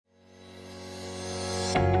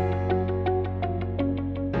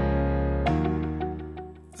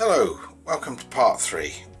Hello, welcome to part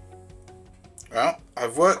 3. Well,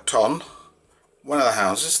 I've worked on one of the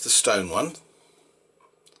houses, the stone one.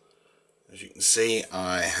 As you can see,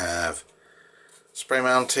 I have spray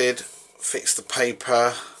mounted, fixed the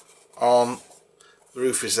paper on. The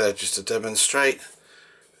roof is there just to demonstrate.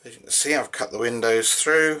 As you can see, I've cut the windows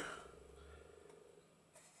through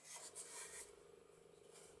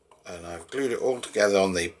and I've glued it all together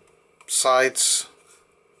on the sides.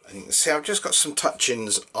 And you can see I've just got some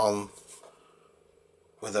touch-ins on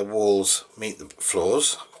where the walls meet the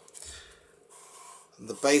floors. And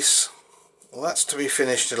the base, well, that's to be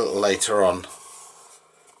finished a little later on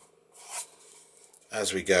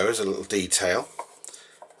as we go, as a little detail.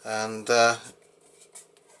 And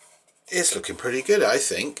it's looking pretty good, I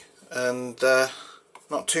think, and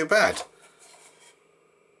not too bad.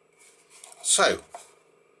 So,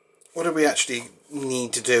 what do we actually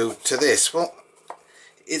need to do to this? Well,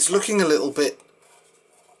 it's looking a little bit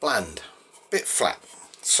bland, a bit flat.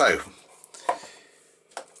 So,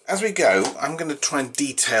 as we go, I'm going to try and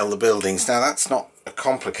detail the buildings. Now, that's not a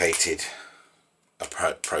complicated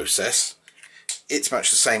process. It's much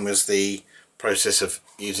the same as the process of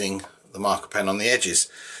using the marker pen on the edges.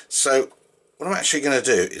 So, what I'm actually going to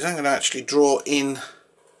do is I'm going to actually draw in,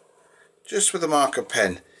 just with the marker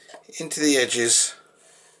pen, into the edges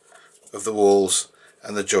of the walls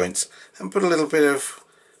and the joints, and put a little bit of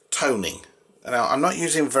toning. Now, I'm not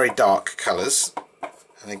using very dark colours,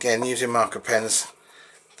 and again, using marker pens,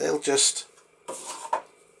 they'll just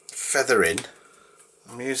feather in.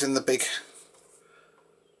 I'm using the big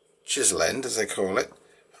chisel end, as they call it,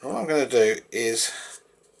 and all I'm going to do is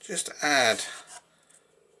just add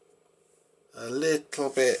a little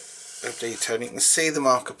bit of detail. You can see the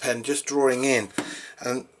marker pen just drawing in,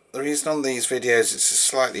 and the reason on these videos it's a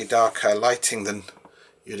slightly darker lighting than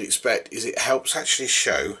you'd expect is it helps actually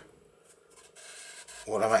show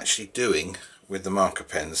what I'm actually doing with the marker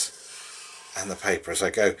pens and the paper as I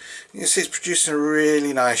go. You can see it's producing a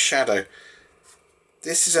really nice shadow.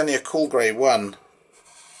 This is only a cool grey 1,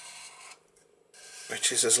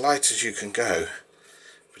 which is as light as you can go,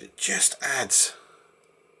 but it just adds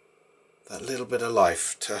that little bit of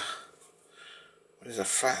life to what is a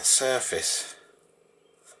flat surface.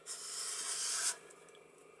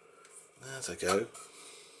 As I go.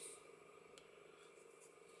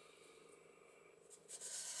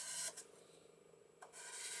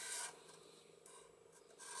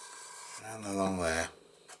 And along there.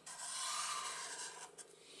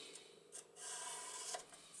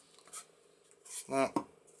 Well,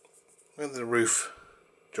 where the roof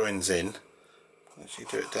joins in, I'll actually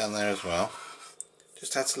do it down there as well.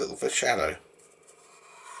 Just adds a little bit of shadow.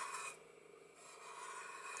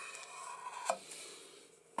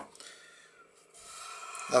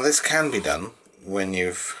 Now, this can be done when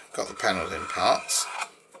you've got the panels in parts.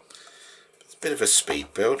 It's a bit of a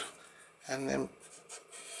speed build, and then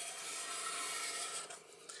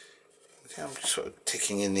see, I'm just sort of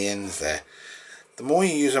ticking in the ends there. The more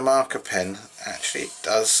you use a marker pen, actually it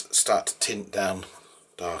does start to tint down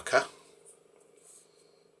darker.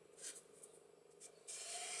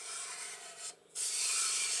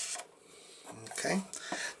 Okay,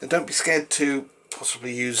 now don't be scared to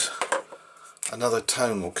possibly use another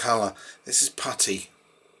tone or colour. This is putty.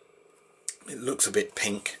 It looks a bit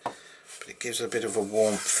pink, but it gives a bit of a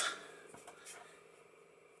warmth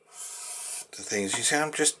to things. You see,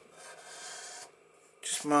 I'm just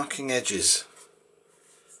marking edges.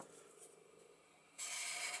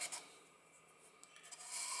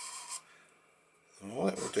 And all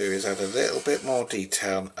it will do is add a little bit more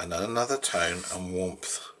detail and another tone and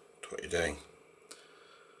warmth to what you're doing.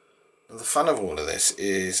 And the fun of all of this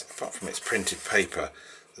is, apart from its printed paper,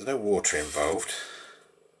 there's no water involved.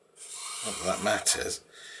 Not that that matters,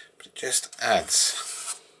 but it just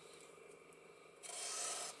adds.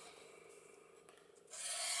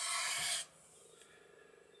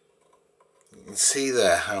 You can see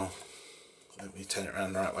there how, let me turn it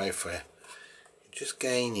around the right way for you, you're just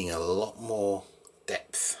gaining a lot more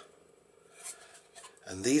depth.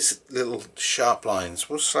 And these little sharp lines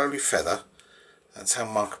will slowly feather. That's how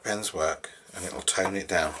marker pens work, and it will tone it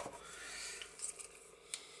down.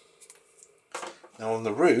 Now on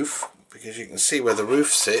the roof, because you can see where the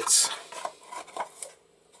roof sits,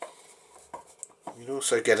 you'd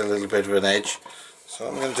also get a little bit of an edge. So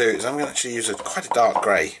what I'm going to do is I'm going to actually use quite a dark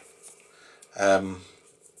grey,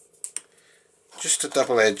 just to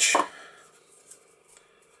double edge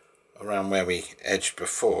around where we edged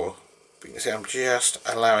before. But you can see I'm just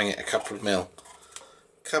allowing it a couple of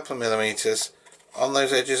millimeters on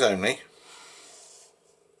those edges only,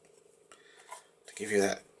 to give you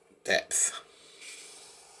that depth.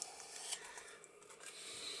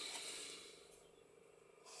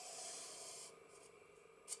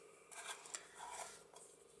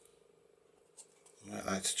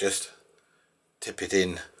 I like to just tip it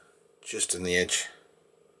in just on the edge.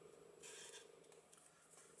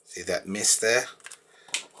 See that mist there?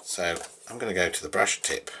 So I'm going to go to the brush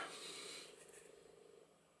tip.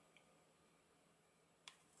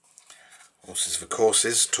 Horses for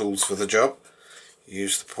courses, tools for the job.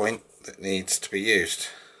 Use the point that needs to be used.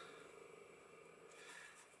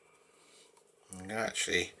 I'm going to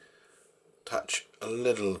actually touch a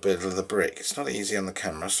little bit of the brick. It's not easy on the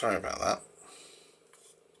camera, sorry about that.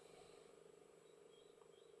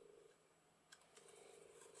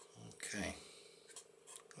 Okay,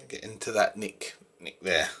 I'll get into that nick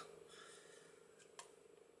there.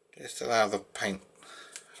 Just allow the pen,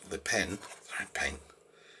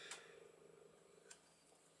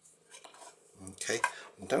 okay,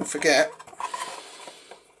 and don't forget,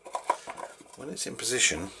 when it's in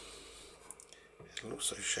position, it'll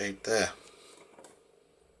also shade there.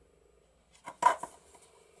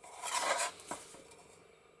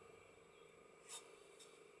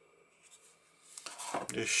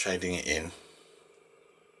 Just shading it in.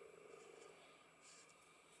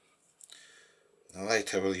 Now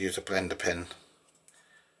later we'll use a blender pen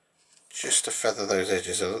just to feather those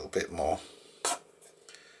edges a little bit more.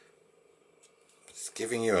 It's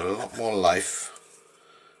giving you a lot more life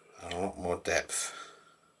and a lot more depth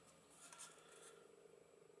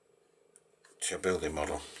to your building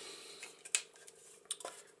model.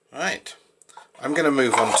 Right, I'm going to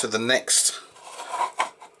move on to the next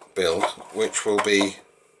build, which will be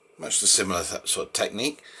much the similar sort of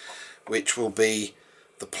technique, which will be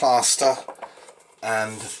the plaster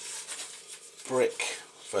and brick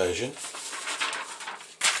version.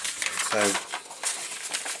 So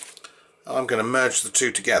I'm going to merge the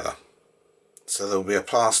two together, so there will be a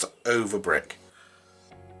plaster over brick.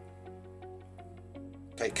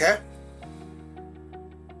 Take care.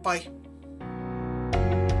 Bye.